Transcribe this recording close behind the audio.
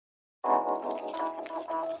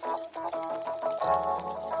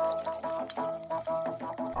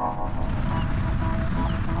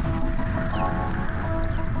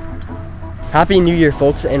Happy New Year,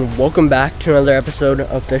 folks, and welcome back to another episode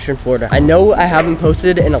of FishinFlorida. I know I haven't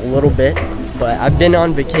posted in a little bit, but I've been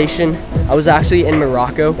on vacation. I was actually in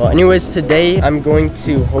Morocco. Well, anyways, today I'm going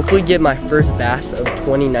to hopefully get my first bass of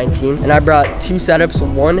 2019, and I brought two setups.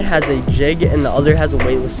 One has a jig and the other has a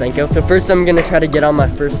weightless senko. So first I'm gonna try to get on my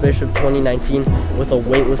first fish of 2019 with a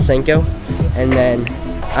weightless senko, and then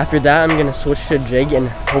after that I'm gonna switch to jig and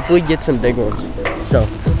hopefully get some big ones. So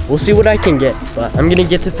we'll see what I can get, but I'm gonna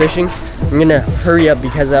get to fishing. I'm gonna hurry up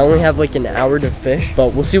because I only have like an hour to fish,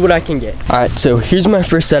 but we'll see what I can get. All right, so here's my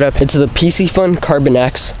first setup. It's the PC Fun Carbon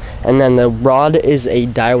X, and then the rod is a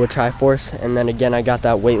Daiwa Triforce, and then again I got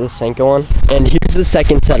that weightless senko on. And here's the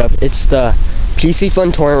second setup. It's the PC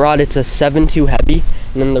Fun Torrent rod. It's a 7.2 heavy,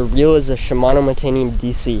 and then the reel is a Shimano Titanium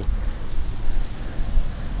DC.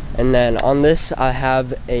 And then on this I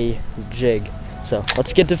have a jig. So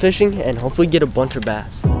let's get to fishing and hopefully get a bunch of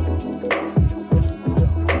bass.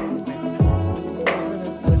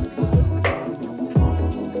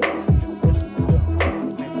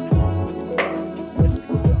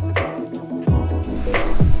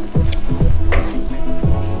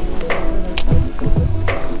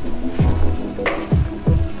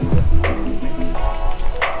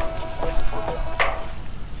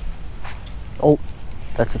 Oh,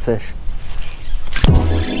 that's a fish.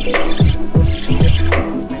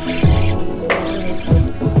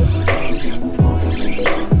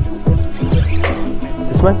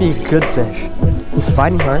 This might be a good fish. He's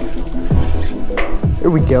fighting hard.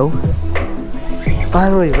 Here we go.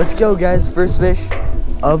 Finally, let's go, guys. First fish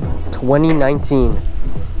of 2019.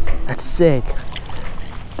 That's sick.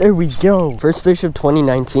 There we go. First fish of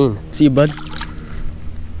 2019. See you, bud.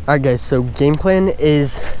 Alright, guys, so game plan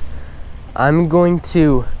is I'm going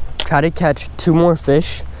to try to catch 2 more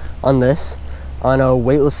fish on this, on a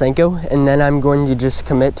weightless senko, and then I'm going to just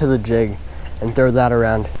commit to the jig and throw that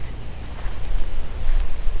around.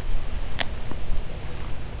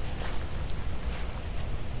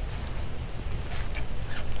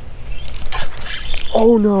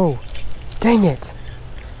 Oh no! Dang it!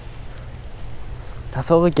 That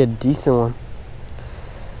felt like a decent one.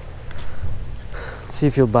 Let's see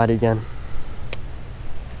if he'll bite again.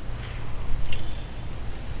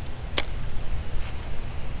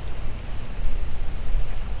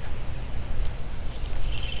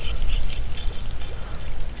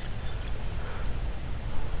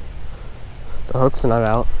 The hook's not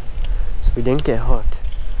out, so we didn't get hooked.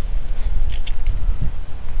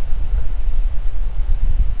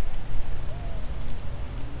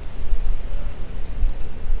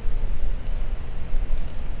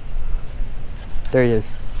 There he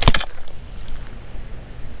is.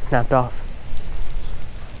 Snapped off.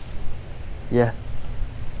 Yeah.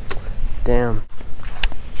 Damn.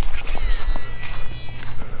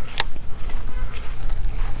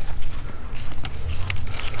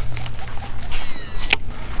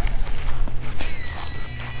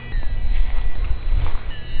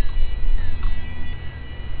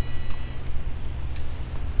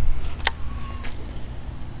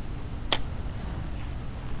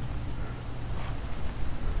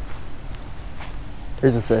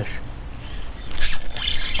 Here's a fish.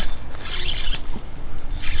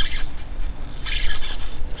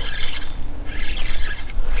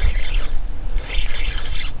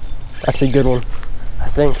 That's a good one, I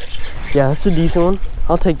think. Yeah, that's a decent one.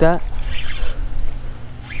 I'll take that.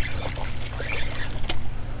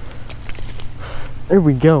 There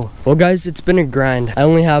we go. Well, guys, it's been a grind. I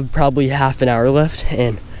only have probably half an hour left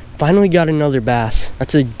and finally got another bass.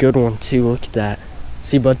 That's a good one too. Look at that.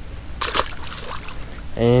 See, bud?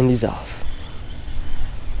 And he's off.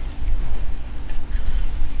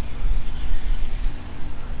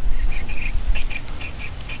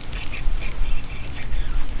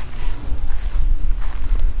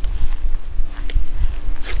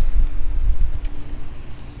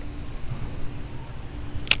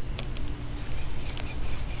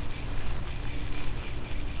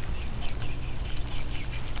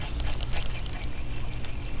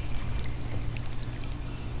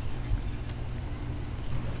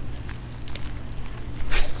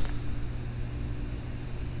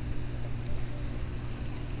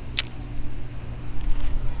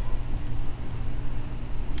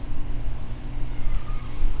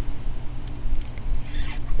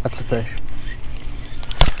 That's a fish.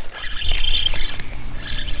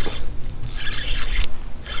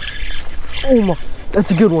 Oh my, that's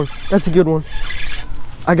a good one. That's a good one.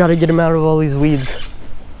 I gotta get him out of all these weeds.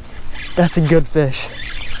 That's a good fish.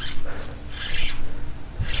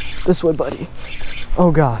 This way, buddy.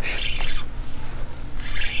 Oh gosh.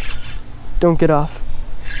 Don't get off.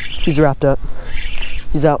 He's wrapped up.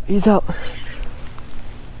 He's out. He's out.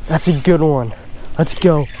 That's a good one. Let's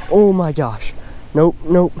go. Oh my gosh. Nope,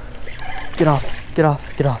 nope. Get off. Get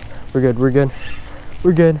off. Get off. We're good. We're good.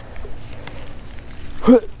 We're good.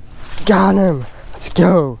 Got him. Let's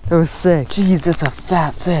go. That was sick. Jeez, it's a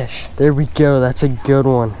fat fish. There we go. That's a good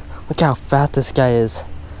one. Look how fat this guy is.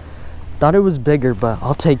 Thought it was bigger, but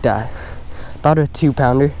I'll take that. About a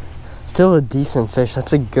 2-pounder. Still a decent fish.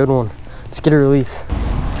 That's a good one. Let's get a release.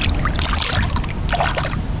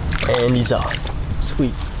 And he's off.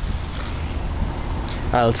 Sweet.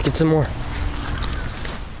 Alright, let's get some more.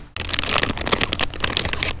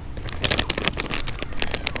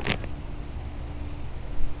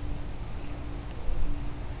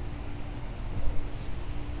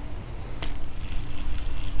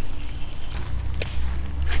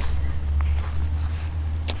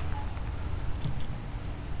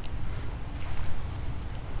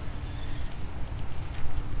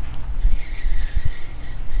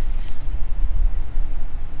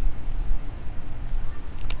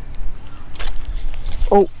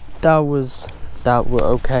 Oh, that was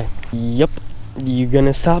okay. Yep. You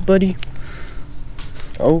gonna stop, buddy?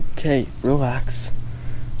 Okay, relax.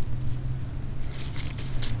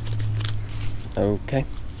 Okay.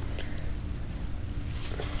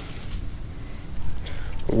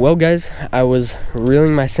 Well, guys, I was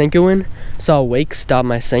reeling my senko in, saw a wake stop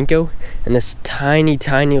my senko, and this tiny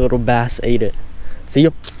little bass ate it. See ya.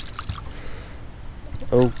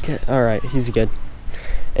 Okay, alright, he's good.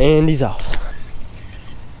 And he's off.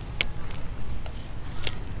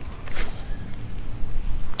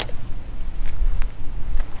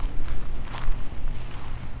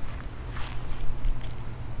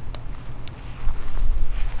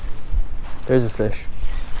 There's a fish.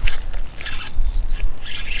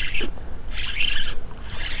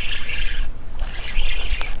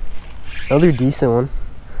 Another decent one.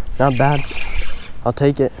 Not bad. I'll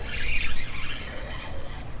take it.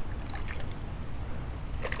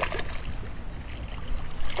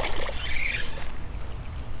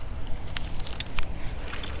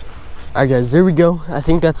 Alright guys, there we go. I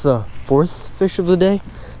think that's the 4th fish of the day.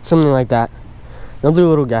 Something like that. Another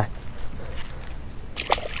little guy.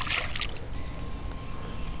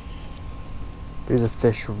 There's a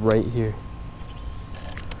fish right here.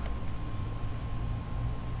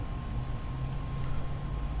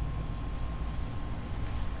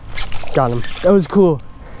 Got him. That was cool.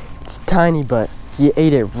 It's tiny, but he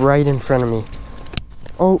ate it right in front of me.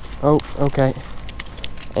 Oh, okay.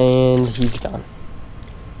 And he's gone.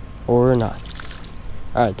 Or not.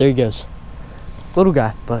 Alright, there he goes. Little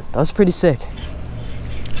guy, but that was pretty sick.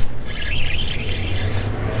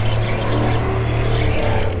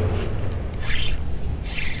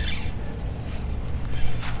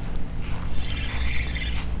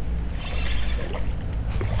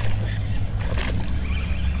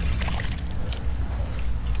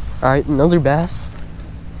 Alright, another bass.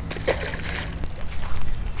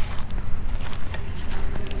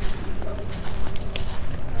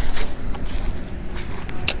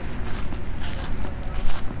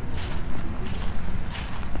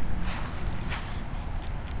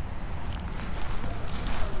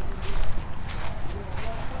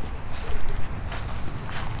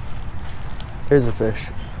 Here's a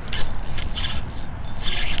fish.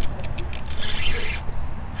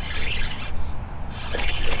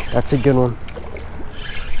 That's a good one.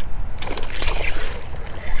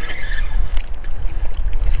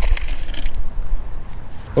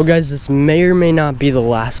 Well guys, this may or may not be the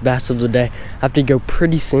last bass of the day. I have to go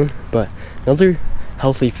pretty soon, but another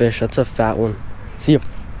healthy fish. That's a fat one. See ya.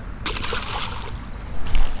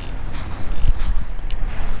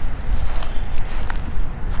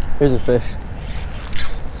 Here's a fish.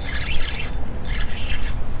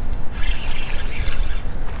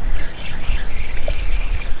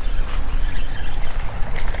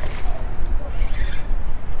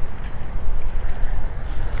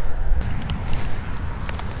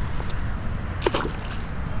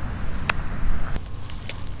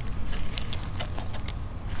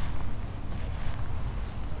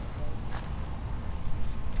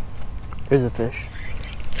 Here's a fish.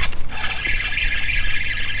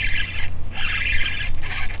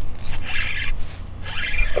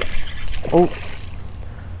 Oh,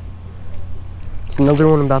 it's another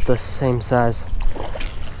one about the same size.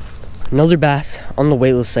 Another bass on the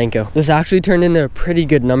weightless senko. This actually turned into a pretty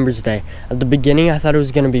good numbers day. At the beginning, I thought it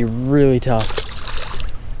was gonna be really tough.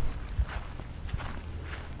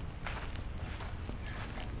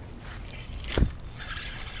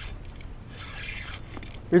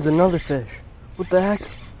 Here's another fish. What the heck?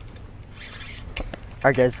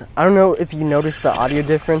 Alright guys, I don't know if you noticed the audio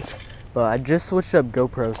difference, but I just switched up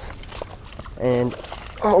GoPros. And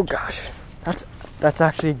oh gosh, that's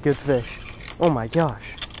actually a good fish. Oh my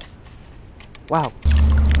gosh. Wow.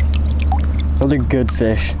 Another good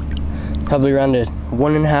fish. Probably around a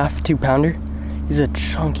 1.5, 2 pounder. He's a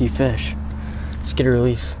chunky fish. Let's get a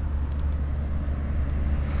release.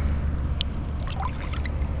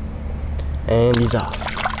 And he's off.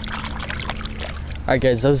 Alright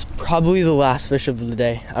guys, that was probably the last fish of the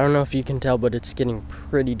day. I don't know if you can tell, but it's getting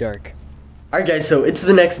pretty dark. Alright guys, so it's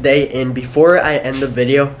the next day, and before I end the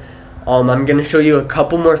video, I'm going to show you a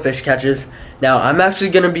couple more fish catches. Now, I'm actually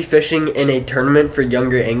going to be fishing in a tournament for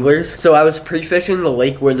younger anglers. So I was pre-fishing the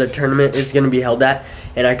lake where the tournament is going to be held at,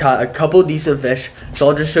 and I caught a couple decent fish. So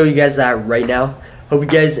I'll just show you guys that right now. Hope you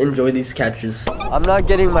guys enjoy these catches. I'm not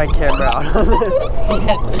getting my camera out on this.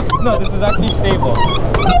 No, this is actually stable.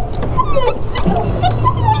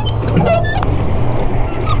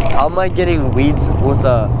 How am I getting weeds with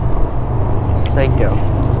a senko?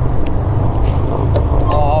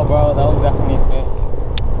 Oh, bro, that was definitely a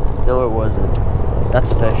fish. No, it wasn't.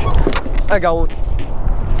 That's a fish. I got one.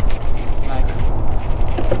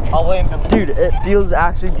 Nice. I'll land him. Dude, it feels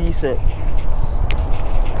actually decent.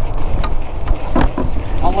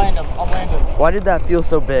 I'll land him. I'll land him. Why did that feel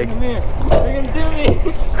so big? Come here. You're gonna do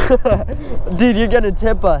me. Dude, you're gonna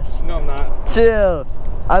tip us. No, I'm not. Chill.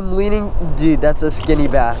 I'm leaning. Dude, that's a skinny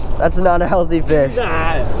bass. That's not a healthy fish.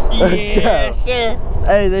 Let's go. Yes, sir.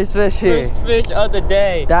 Hey, there's fish here. First fish of the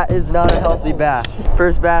day. That is not a healthy bass.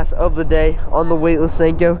 First bass of the day on the weightless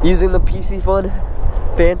Senko. Using the PC Fun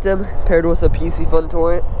Phantom paired with a PC Fun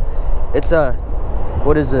Torrent. It's a,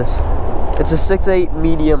 what is this? It's a 6/8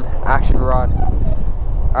 medium action rod.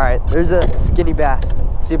 Alright, there's a skinny bass.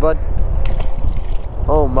 See, bud?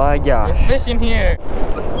 Oh my gosh. There's fish in here.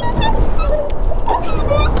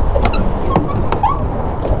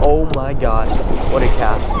 Oh my god, what a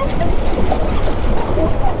cast.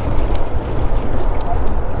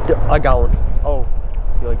 I got one. Oh,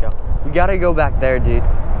 here we go. We gotta go back there, dude.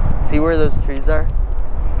 See where those trees are?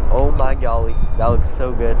 Oh my golly, that looks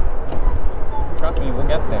so good. Trust me, we'll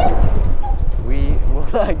get there. We will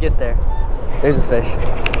not get there. There's a fish.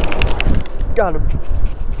 Got him.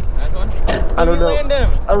 Nice one. I don't know. Land him.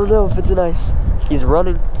 I don't know if it's nice. He's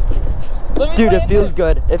running. Dude, it feels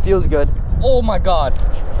good. It feels good. Oh my god.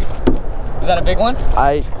 Is that a big one?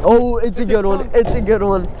 Oh, it's a good one. It's a good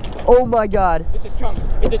one. Oh my god. It's a chunk.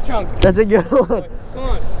 It's a chunk. That's a good one. Come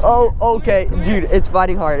on. Oh, okay. Dude, it's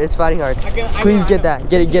fighting hard. It's fighting hard. Please get that.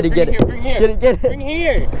 Get it, get it, get it. Bring here. Get it, get it. Bring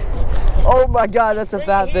here. Oh my god, that's a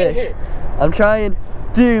fat fish. I'm trying.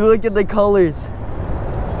 Dude, look at the colors.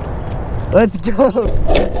 Let's go.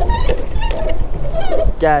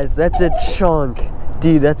 Guys, that's a chunk.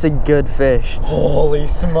 Dude, that's a good fish. Holy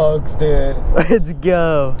smokes, dude. Let's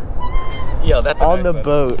go. Yo, that's on the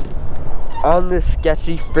boat. On this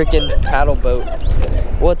sketchy freaking paddle boat.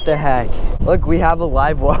 What the heck? Look, we have a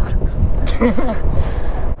live well.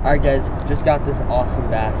 Alright guys, just got this awesome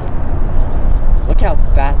bass. Look how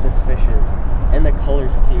fat this fish is. And the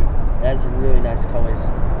colors too. It has really nice colors.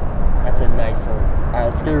 That's a nice one. Alright,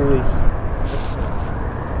 let's get a release.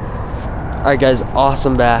 Alright guys,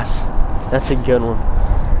 awesome bass. That's a good one.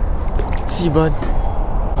 See you, bud.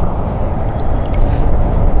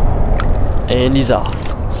 And he's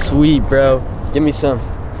off. Sweet, bro. Give me some.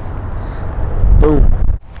 Boom.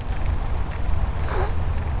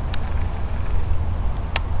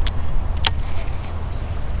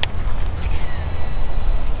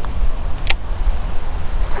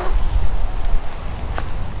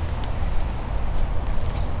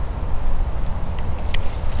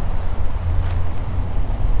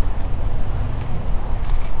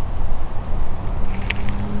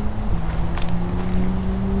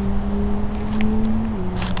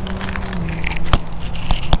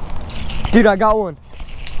 Dude, I got one.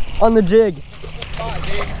 On the jig.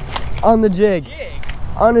 On the jig.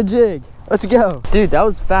 On a jig. Let's go. Dude, that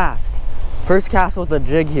was fast. First cast with a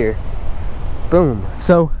jig here. Boom.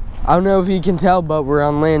 So, I don't know if you can tell, but we're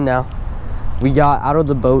on land now. We got out of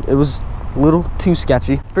the boat. It was a little too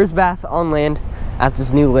sketchy. First bass on land at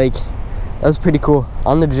this new lake. That was pretty cool.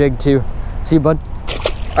 On the jig too. See you, bud.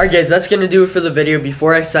 Alright guys, that's going to do it for the video.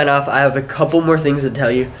 Before I sign off, I have a couple more things to tell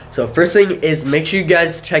you. So first thing is make sure you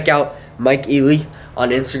guys check out Mike Ely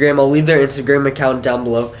on Instagram. I'll leave their Instagram account down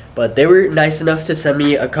below. But they were nice enough to send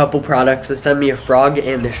me a couple products. They sent me a frog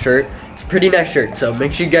and a shirt. It's a pretty nice shirt, so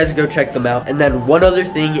make sure you guys go check them out. And then one other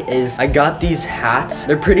thing is I got these hats.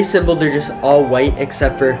 They're pretty simple. They're just all white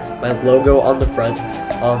except for my logo on the front.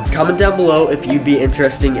 Comment down below if you'd be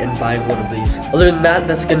interested in buying one of these. Other than that,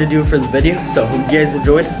 that's gonna do it for the video. So hope you guys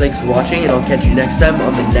enjoyed. Thanks for watching, and I'll catch you next time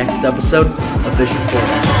on the next episode of Fishing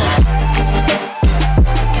Florida.